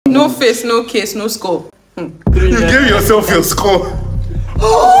face, no case, no score. You gave yourself your score.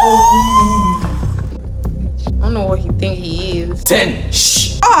 I don't know what he think he is. 10.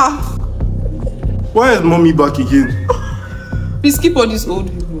 Shh. Why is mommy back again? Please keep all these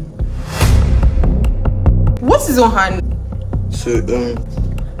old people. What's his own hand? So,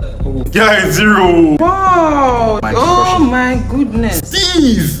 Yeah, 0. Wow. Oh my goodness.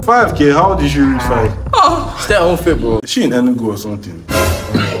 Steve! 5K, how did you reach 5? Oh, stay at home fit, bro. Is she in Enugu or something?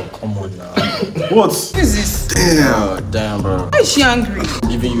 Oh, come on now. What? what is this? Damn, damn, bro. Why is she angry?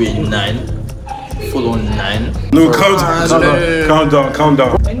 Giving you a 9. Full on 9. No, calm down. Calm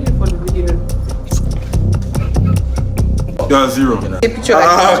down. I need to put the video. Yeah, 0. Take a picture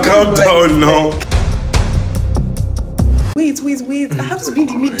like Calm down now. Wait. I have to be in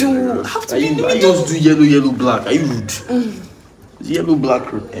the middle. I have to be in the I middle. just do yellow, black. Are you rude? Yellow,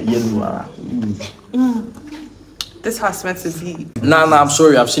 black, yellow. This has meant to be. Nah, I'm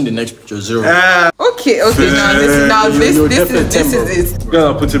sorry. I've seen the next picture. 0. Okay. Now this is it. You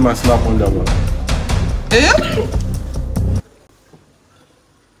gotta put in my snap on that one.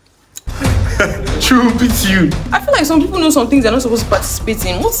 True, beats you. I feel like some people know some things they're not supposed to participate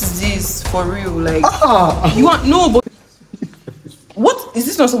in. What is this for real? Like you want no, but what is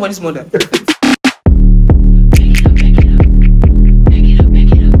this? Not somebody's mother?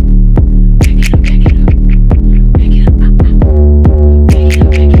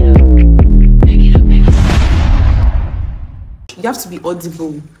 You have to be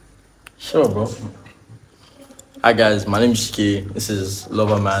audible. Sure, bro. Hi guys, my name is Chike. This is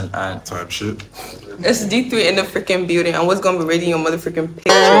Loverman and Type shit. It's D3 in the freaking building, and what's gonna be ready in your motherfucking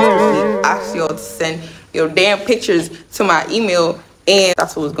pictures? Ask y'all to send your damn pictures to my email, and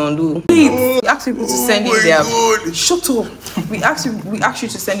that's what it's gonna do. We ask people to send in their. Shut up. We ask you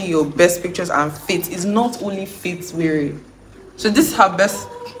to send in your best pictures and fit. It's not only fit weary. So this is her best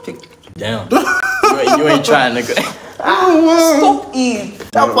picture. damn. you ain't trying, nigga. Stop it.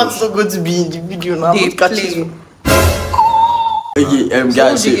 That part's not going to be in the video now. They Catch play. it. Okay,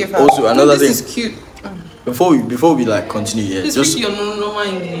 guys. Also, another thing. This is cute. Before we like continue here, Please just speak your normal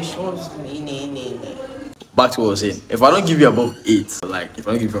English. back to what I was saying. If I don't give you above 8, like if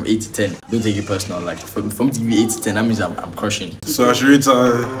I don't give you from 8 to 10, don't take it personal. Like for me to give you 8 to 10, that means I'm crushing. So I should rate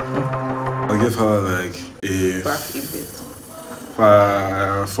her. I'll give her like a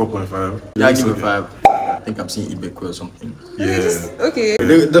 4.5. Yeah, I give it 5. I think I'm seeing Ibeko or something. Yeah. Okay.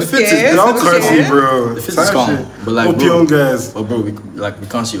 The fit is Don't curse me, bro. The fit is calm, but like Opium guys. Oh, bro, we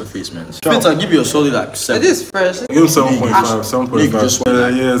can't see your face, man. Fit, I'll give you a solid like 7. It is fresh. Give him 7.5.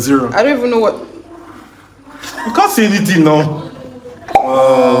 7.5. Yeah, 0. I don't even know what. You can't say anything now.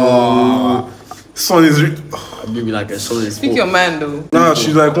 Son is. I'll give you like a solid. Speak your mind though. Nah,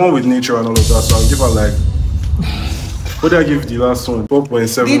 she's like one with nature and all of that, so I'll give her like. What did I give the last one?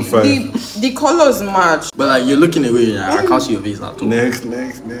 4.75. The colors match. But like you're looking away, I can't see your face now. Next.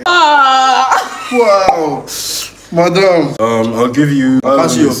 Wow, madam. I'll give you. I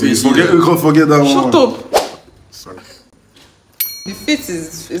can't see your face. We can't forget that one. Shut up. Sorry. The fit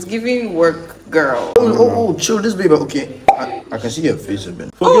is giving work, girl. Oh, chill, this baby. Okay, I can see your face a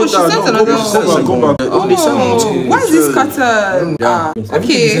bit. Oh, she sent another one. Go back. Oh, why is this cutter?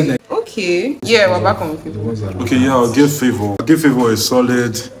 Okay. Yeah, we're back on people. Okay, yeah, I'll give Favor. A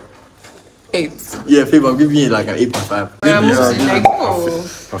solid 8. Yeah, Favor, I'm giving you like an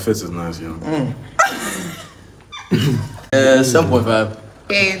 8.5. Her face is nice, yeah. 7.5.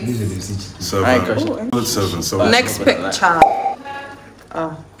 8. 7. I ain't crushing. Good 7. Next picture.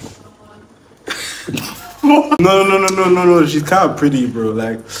 No. She's kind of pretty, bro.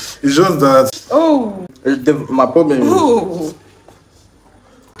 Like, it's just that. Oh. My problem is. Oh.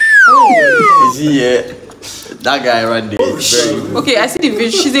 Is he that guy right there? Very Okay, I see the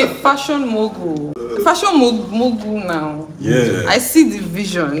vision. She's a fashion mogul. Fashion mogul now. Yeah. I see the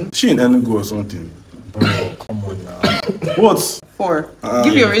vision. She in Enugu or something. Bro, come on now. What? 4.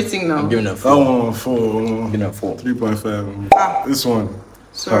 Give your rating now. I'm giving a That 4. one 4. I'm giving a 4. 3.5. This one.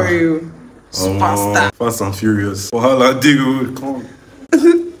 Sorry. Superstar. Fast and Furious. Wahala Digo. Come on.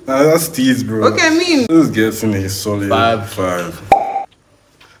 That's tease, bro. Okay, I mean. This gets me a solid 5.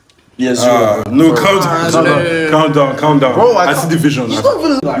 Yes, no, calm down. Bro, I see the vision.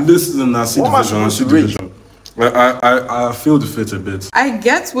 Listen, I see the vision. I feel the fit a bit. I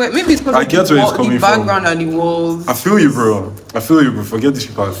get where maybe it's because the background and the walls. I feel you, bro. Forget these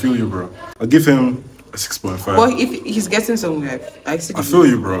people. I feel you, bro. I'll give him a 6.5. Well, if he's getting somewhere, I see. I feel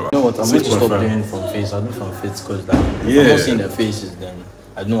you, bro. You know what? I'm going to stop doing from face. I'll do from face because like if I'm not seeing their faces, then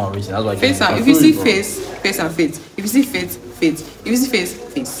I know I'm reaching. That's why. Face and if you see face and face. If you see face. If you see face.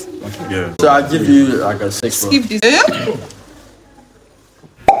 Okay. Yeah. So I'll give you like a 6. Skip this.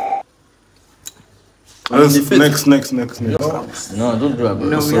 Next. No, don't do that, bro.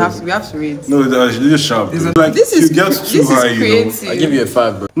 No, we have to rate. No, it's just sharp. Like, this is you get too high, you creative. I give you a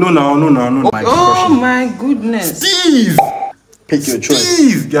 5, bro. know. No. Oh my goodness. Steve! Pick your choice.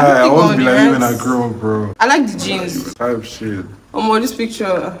 Steve! Guy, I want to be like you when I right. grow up, bro. I like the jeans. Type shit. This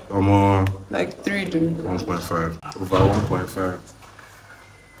picture, like 3 dude. 1.5. Over 1.5.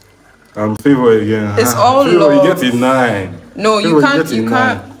 Favor again. It's all Favor, love. you get a 9. No, Favor, you can't. get a You 9.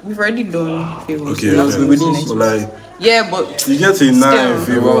 can't. We've already done favors. Okay, That's okay. what we need. So like, Yeah, but you get a 9, Still.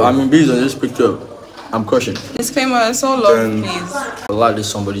 Favor. Well, I mean, based on this picture, I'm crushing. disclaimer, it's all love, Then- please. A lot is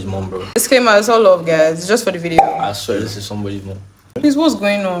somebody's mom, bro. Disclaimer, it's all love, guys. It's just for the video. I swear this is somebody's mom. Please, what's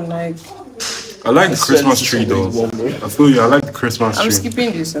going on? Like, I like the Christmas tree though. I feel you. I like the Christmas I'm tree.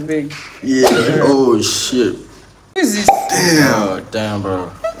 skipping this, I beg. Yeah. Oh shit. Who is this? Damn,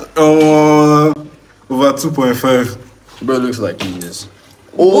 bro. Over 2.5. Bro looks like Jesus.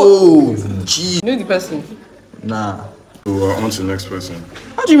 Oh, gee. You know the person? Nah. So on to the next person.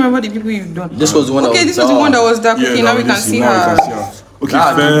 How do you remember the people you've done? This was the one. Okay, this was the one that was dark. Okay, now we can see her. Okay,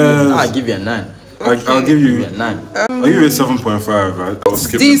 I'll first. give you a 9. I'll give you. A 9. I'll give you a 7.5. I'll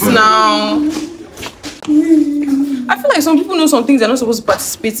skip This it. now. I feel like some people know some things they're not supposed to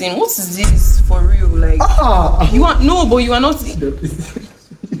participate in. What is this for real? Like, you are no, but you are not.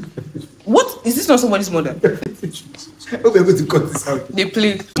 What is this? Not somebody's mother? We're able to cut this out. They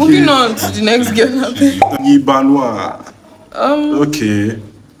play. Moving on to the next girl. Ibanwa. Okay.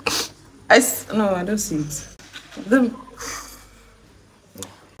 No, I don't see it. The,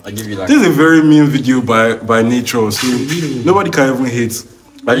 I'll give you like. This is a very mean video by nature, so nobody can even hate.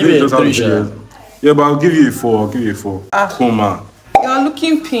 I'll give you a 3, sure. Yeah, but I'll give you a 4. I'll give you a 4. Coma. you're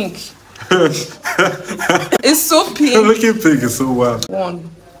looking pink. It's so pink. Looking pink is so wild. 1.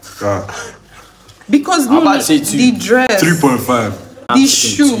 Ah. Because I'm about to say 2. the dress, 3.5. the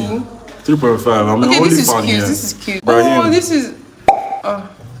shoe. 3.5. I'm Okay, the only this is fan cute. here. This is cute. Brahim. Oh, this is.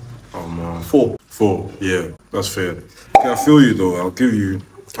 Oh man. 4. 4. Yeah, that's fair. Okay, I feel you though. I'll give you.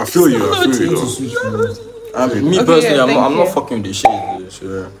 I feel you though. I mean, me Okay, personally, yeah, I'm thank not you. fucking with the shades, dude,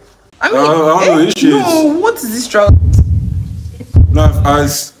 so. I mean, I don't know, these shades. no. What is this trouser? No,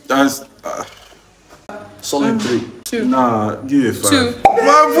 Solid 3. 2. nah, give you a 5. 2.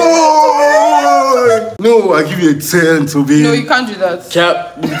 My boy! No, I give you a 10 to be. No, you can't do that.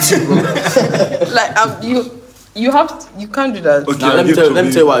 Cap. Like, you can't do that. Okay, Now, I'll let me give tell Toby.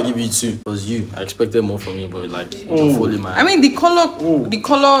 you why I give you 2. Because you, I expected more from you, but like, you're fully mine. I mean, the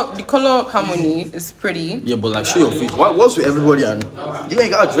color harmony is pretty. Yeah, but like, show your face. What's with everybody and you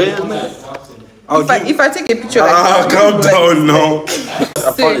ain't got dreads, man. If I take a picture like calm down now.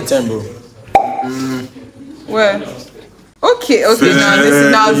 I found the 10, bro. where? Okay, Fair.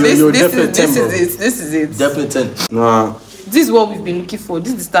 this You're is definitely 10, bro. this is it. Definitely 10. Nah, This is what we've been looking for.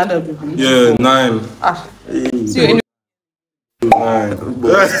 This is the standard we've been looking yeah, for. 9. So anyway, 9.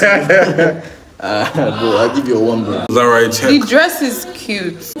 Bro, I'll give you a 1, bro. Is that right? the dress is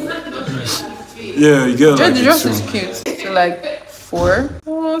cute. Yeah, you get like The it dress too. is cute. So like 4.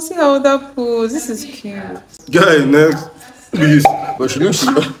 Oh, see how that pose. This is cute. Guy, next. Please. But she looks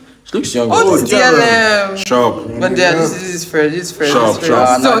young. Oh, this DLM. Sharp. But yeah, this is fresh. This is fresh. Sharp, This is fresh.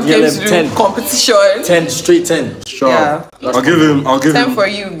 sharp. Someone came DLM to do 10. competition. 10, straight 10. Sharp. Yeah. I'll give him 10 for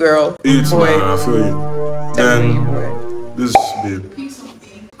you, girl. 8, Boy. man. I feel you. 10 for you, Then, boy. this babe.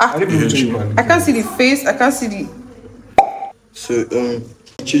 I didn't even change one. I can't see the face. I can't see the. So,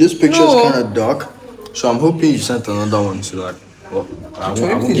 this picture No. is kind of dark. So I'm hoping you sent another one. So like, well, I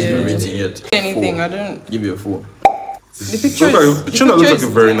won't give you a rating yet. Anything. 4. I don't. Give you a 4. The picture is. China looks like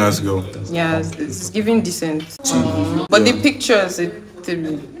a very nice girl. Yeah, it's giving decent. But the pictures, it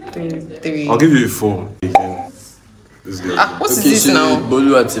 3. I'll give you a 4. This girl. What is this now?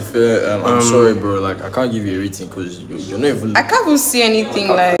 Bolu Atife, I'm sorry, bro. Like, I can't give you a rating because you're not even. I can't even see anything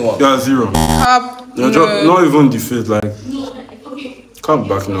like Yeah, 0. cap. You're not even the face, like. Can't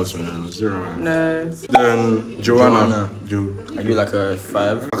back notes, man. 0, man. No. Then, Joanna. I give you like a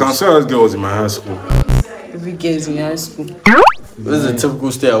 5. I can say that girl was in my high school. Every girl is in high school. This is a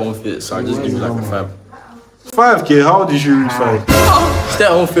typical stay at home fit, so I just give you like a 5. 5K, how did you reach 5? Stay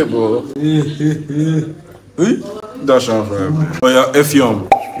at home fit, bro. That's not 5. Oh, yeah, F-Yum.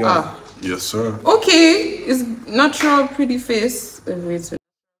 Ah. Yes, sir. Okay, it's natural, pretty face. Wait.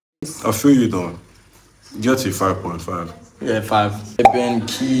 I feel you, though. Get a 5.5. Yeah, 5. Eben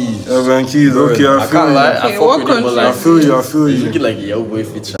Keys. Evan Keys, okay, I I feel can't you. lie, Okay, I fuck what with him, but country? like, I feel you. he's looking like a young boy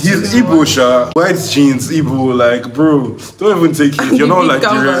feature. He's Igbo, Sha. White jeans, Igbo, like, bro, don't even take it. You're not like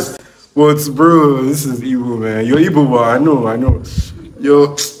the rest. But, bro, this is Igbo, man. You're Igbo, but I know.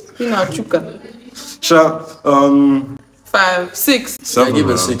 Yo, You know, Chuka. Sha, 5, 6. 7. I give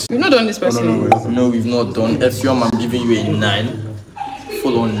it 6. We've not done this person. No, we've not done. FM, I'm giving you a 9.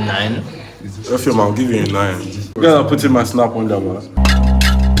 Full on 9. FM, I'll give you a 9. You gotta put in my snap on that one.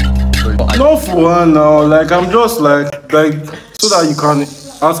 No fun now. Like I'm just like so that you can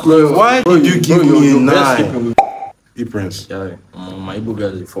ask me why did you give me a 9? Prince. Yeah, my Igbo guy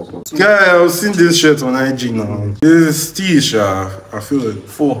is a fuck up. Guy, I've seen this shirt on IG now. This is Tish, I feel it.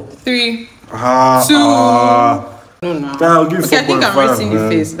 4. 3. 2. No. I'll give you 4.5. I think I'm rating your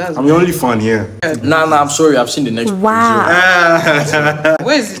face. I'm the only fan here. Nah, I'm sorry. I've seen the next. Wow.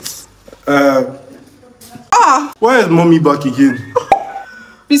 Where is it? Why is mommy back again?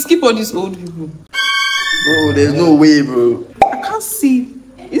 Please keep all these old people. Bro, there's no way, bro. I can't see.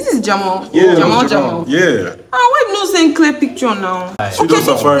 Is this Jamal? Yeah, Jamal. Yeah. Why no send clear picture now? I think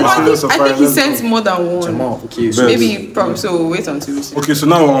he sent more than one. Jamal, okay, so maybe probably so wait until we see. Okay, so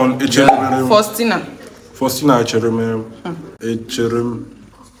now on HRM. Faustina HRM.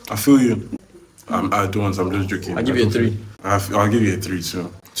 I feel you. I don't. I'm just joking. I'll give you a 3. I'll give you a 3 too.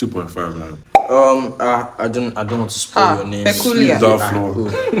 2.5 now. I don't want to spoil your name. Peculiar. Sweep down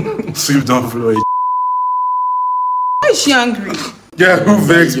floor. Sweep down floor. Why is she angry? Yeah, who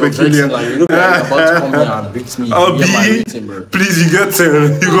vexed Peculiar? Like, you look like you're about to come here and beat me. I'll be. Please, you get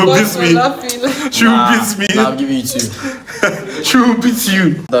 10. You go beat me. She will beat me. I'll give you 2. She will beat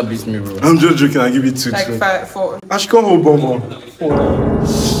you. That beats me, bro. I'm just joking. I'll give you 2. Like 5, 4. I should come home, Bobo.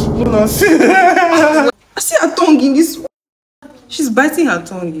 I see her tongue in this. She's biting her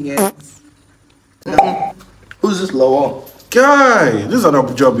tongue again. Who's this lower? Guy, this is an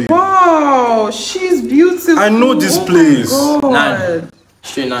Abuja babe. Wow, she's beautiful. I know this place. 9.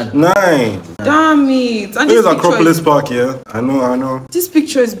 Straight 9. 9. Damn it. And This is Acropolis Park, yeah? I know. This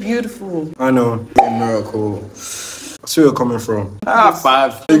picture is beautiful. I know. A miracle. I see where you're coming from.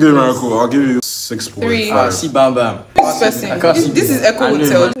 5. Big miracle. I'll give you 6.5. See Bam Bam. This person. This is Echo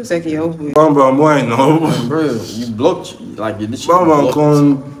Hotel. Looks like a homeboy. Bam Bam, why no? Bro, you blocked. Like, you literally. Bam Bam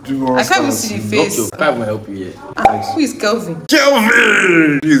can't do all I can't even see the face. Your 5 will help you here. Who is Kelvin?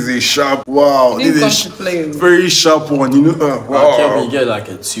 Kelvin! This is a sharp, wow. He didn't This come is to play. very sharp one, you know? Wow. Kelvin, you get like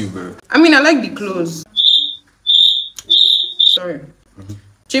a 2, bro. I mean, I like the clothes. Sorry.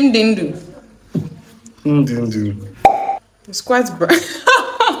 Jim Dindu. Didn't do. It's quite bright.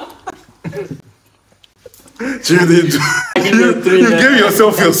 You gave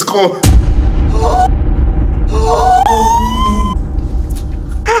yourself your score.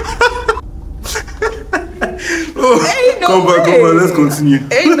 Come back, let's continue.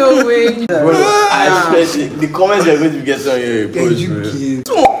 Ain't no way. I expect the comments are going to get on your post,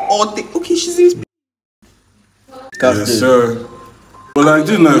 bro. Okay, she's in. Yes, sir. But like,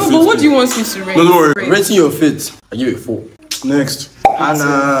 this is not a fit. But what do you want me to rate? No, don't worry. Rating your fit, I give it 4. Next. And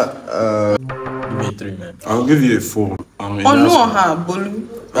give me a 3, man. I'll give you a 4. Bolu.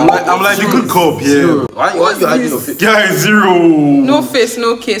 I'm like the good cop, yeah. Why you hiding your fit? Guy, 0. No face,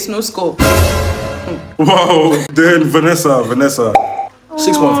 no case, no score. Wow. Then Vanessa. 6.5.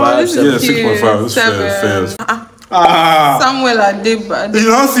 Yeah, 6.5. That's fair. Samuel Adeba. You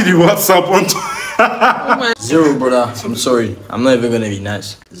don't see the WhatsApp on top. 0, brother. I'm sorry. I'm not even gonna be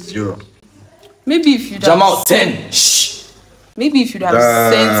nice. 0. Maybe if you'd Jamal 10. Shh. Maybe if you'd have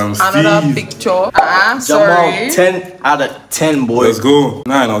sent another picture. Sorry. Jamal 10 out of 10, boy. Let's go.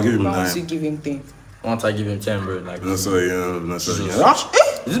 9. I'll give him 9. Once you give him 10. Once I give him 10, bro. Like. That's all, yeah. Is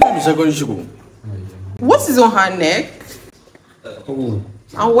this baby secondary school? What is on her neck? And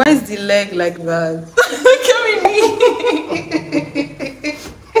why is the leg like that?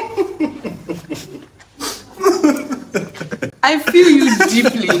 I feel you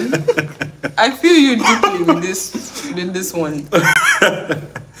deeply. With this one.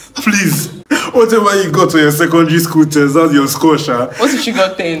 Please, whatever you got to your secondary school test, that's your score, Sha. What if she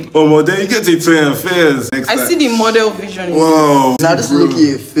got 10? Oh, then you get a 10 first. I see the model vision. Wow. Now this is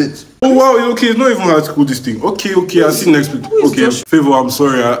looking a fit. Oh wow, okay, it's not even hard to cool this thing. Okay, I'll see you next week. Okay, Favor, I'm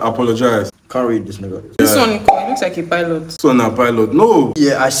sorry, I apologize. Can't read this nigga. This one, it looks like a pilot. So now pilot, no.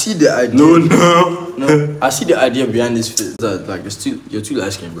 Yeah, I see the idea. No, I see the idea behind this fit. That like you're too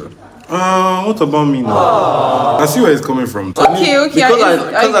light skinned, bro. What about me now? I see where it's coming from. Okay, I get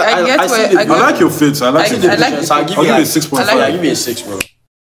where I like your fit. I like it. So I'll give you a 6.5. I'll give you a 6, bro.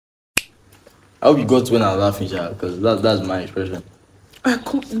 I hope you got when I was laughing, because that's my expression. Do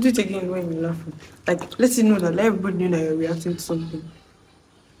it again when you're laughing. Like, let it know that let everybody know that you're reacting to something.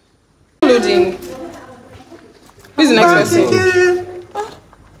 Loading. Who's the next person?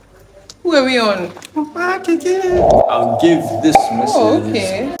 Who are we on? I'll give this message. Oh,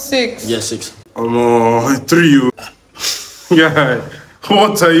 okay. 6. Yeah, 6. 3. Yeah.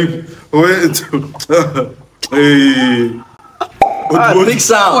 What are you? Wait. Hey. Big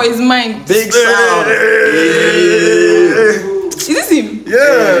sound. For his mind. Big sound. Is this him?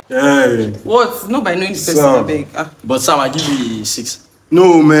 Yeah. Hey. What? Not by knowing the person, Sam. I beg. But Sam, I give you 6.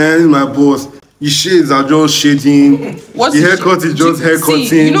 No, man, he's my boss. His shades are just shading. What's the haircut is just haircutting.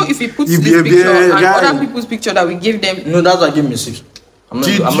 See, you know, if he puts this picture and other people's picture that we give them, No, that's why I give me 6.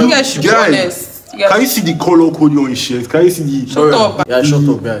 you guys should be honest. Can you see the color code on his shirt? Can you see the... Shut up. Yeah, shut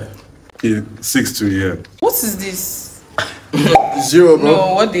up, guy. Okay, 6 to, yeah. What is this? 0, bro.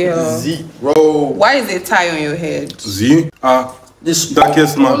 No, what the hell? 0. Why is there a tie on your head? Z? This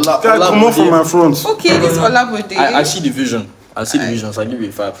darkest man. Guy, come on from my front. Okay, this Olabode. I see the vision. I see the vision, so I give you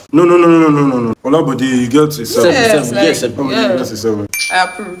a 5. No. Olabode, you get a 7. Yes, like, Yes, Oh, yeah. that's a 7. I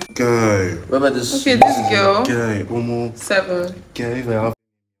approve. Guy. What about this? Okay, this girl, Guy, Omo. 7. Guy, if I have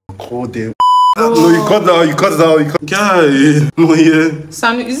call them. No, you cut that. Guy. No, yeah. Is this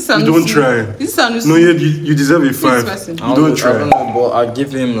Sanusi? You don't try. Is this Sanusi? No, yeah, you deserve a 5. person. You don't I try. don't know, but I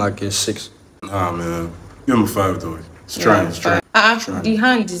give him like a 6. Ah, man. Give him a 5, though. It's trying, it's trying. The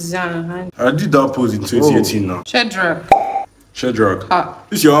hand is hand. I did that pose in 2018 now. Shedrack.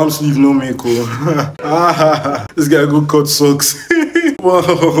 This your arm sleeve, no make. This guy go cut socks. Wow.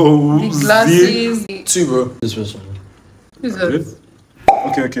 The glasses. 2, bro. This person. Who's that?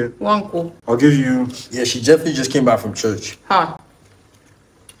 Okay. One cool. I'll give you. Yeah, she definitely just came back from church.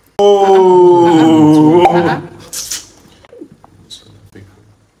 Oh.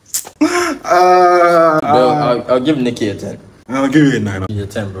 Bro, I'll give Nikki a 10. I'll give you a 9. You're a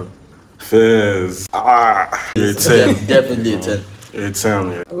 10, bro. Fairs. You're a 10. Definitely a 10. You're a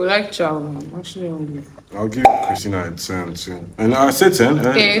 10, yeah. I would like chow. I'm actually hungry. I'll give Christina a 10 too. And I said 10.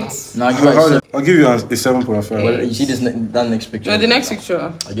 8. No, I give her a 7. I'll give you a 7.5. You see this that next picture? No, the next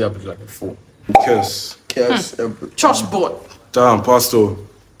picture. I give her like a 4. Kiss. Yes. Church board. Damn, Pastor.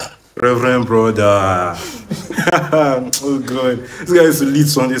 Reverend brother. Oh God. This guy used to lead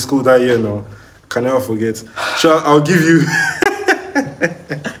Sunday school that year now. Can never forget. Sure, I'll give you.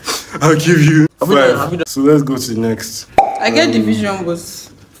 I'll give you 5. So let's go to the next. I get division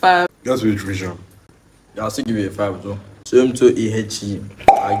was 5. That's which vision. I'll still give you a 5 as well. So M2EHE,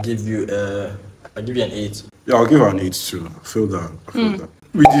 I give you an 8. Yeah, I'll give her an 8 too. I feel that.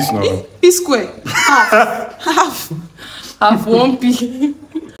 With this now. P square. Half 1p.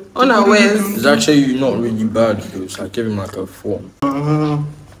 Unawares. It's actually not really bad though, so I give him like a 4.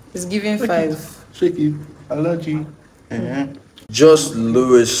 It's giving 5. Shaky. I love you. Just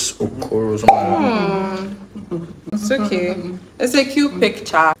Louis Okoro, something like that. It's okay. It's a cute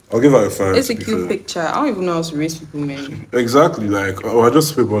picture. I'll give her a 5. It's a cute picture. I don't even know how to raise people, man. Exactly, like, I just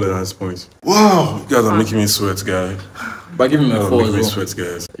spit all at this point. Wow, you guys are making me sweat, guys. But I give him a 4 making me as well. sweat,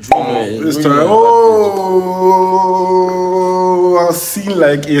 guys. It's really This really time, not I see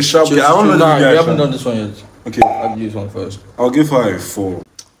like a sharp guy. I don't know Nah, this we guy. haven't done this one yet. Okay, I'll do this one first. I'll give her a 4.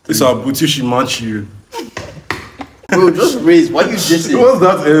 This is our booty, she match you. Bro, just raise. Why you dissing? What's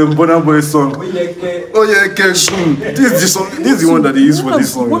that Burna Boy song? Oh yeah, this is the song. This is the one that they use for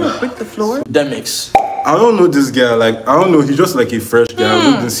this song. Wanna break the floor? Demix. I don't know this guy. Like I don't know. He's just like a fresh guy. I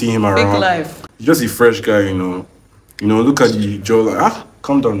didn't see him Big around. life. He's just a fresh guy, you know. Look at the jaw. Like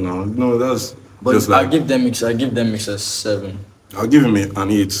calm down now. No, that's But just like. I give Demix a 7. I'll give him an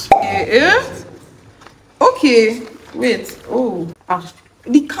 8. Yeah? Okay. Wait. Oh.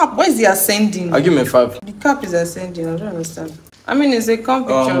 The cap. Why is he ascending? I give him a 5. The cap is ascending. I don't understand. I mean, it's a calm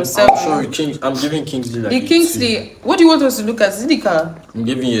picture. I'm sorry, I'm giving Kingsley like The a 2. Kingsley. What do you want us to look at? Is it the car? I'm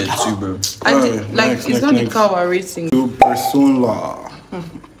giving you a 2, bro. And next, it's not the next. car we're rating. To persona.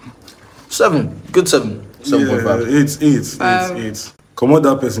 7. Good 7. 7.5. Yeah, 8. Come on,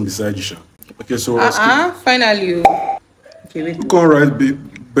 that person beside you, Sha. Okay, so Finally. Okay, wait. you can write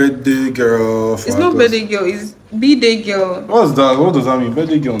birthday girl. It's not birthday girl. It's B-day girl. What's that? What does that mean?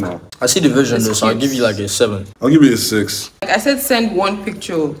 Birthday girl now. I see the vision though, so I'll cute. give you like a 7. I'll give you a 6. Like I said, send one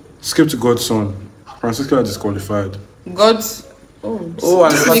picture. Skip to God's son. Francisca is disqualified. God's. Oh,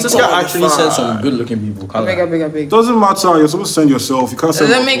 and Francisca actually sent some good looking people. I beg. Doesn't matter. You're supposed to send yourself. You can't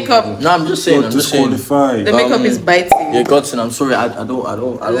send. The makeup. No, I'm just saying. You're disqualified. The makeup is biting. Yeah, Godson, I'm sorry. I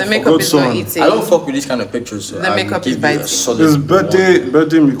don't. The makeup is not Godson. eating. I don't fuck with these kind of pictures. So The makeup is biting. It's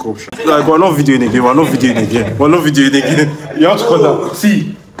birthday makeup. Like we're not videoing again. You have to cut that.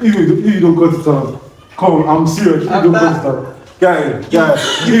 See, if you don't cut it out, come. I'm serious. If you don't cut it out. Guy. If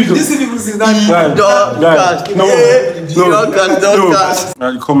you don't. This is that.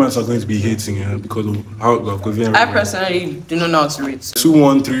 The comments are going to be hating because of how I personally do not know how to read.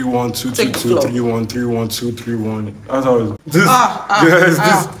 2-1, 3-1, 2-2-2, Take the floor. 3-1, 3-1, 2-3-1. That's how it is.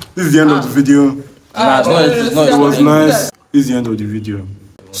 This is the end of the video. Nah, it's not. It was nice. This is the end of the video.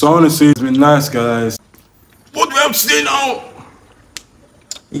 So I want to say it's been nice, guys. empty now.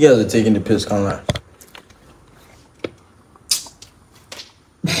 You guys are taking the piss, can't lie.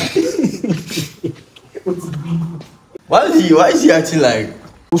 Why is he acting like?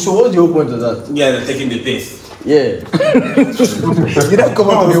 So what's the whole point of that? Yeah, they're taking the piss. Yeah. You don't come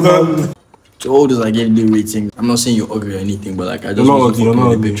out of your mouth. To all those I gave the rating, I'm not saying you're ugly or anything, but like I just You're not want to ugly, fuck you're with not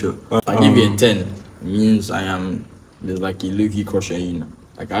the ugly. picture. If I give you a 10, it means there's like a low-key crush on you now.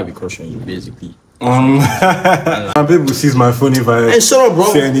 Like I have a crush on you, basically. My baby sees my phone if I Hey, shut up, bro.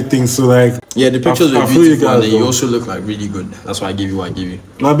 say anything, so like... Yeah, the pictures I were feel you beautiful and guys, then you though. also look like really good. That's why I gave you what I gave you.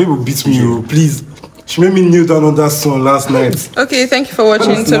 My baby beats me, oh, please. She made me kneel down on that song last night. Okay, thank you for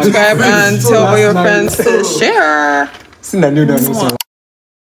watching. Subscribe and tell all your friends to share. Since I knew that.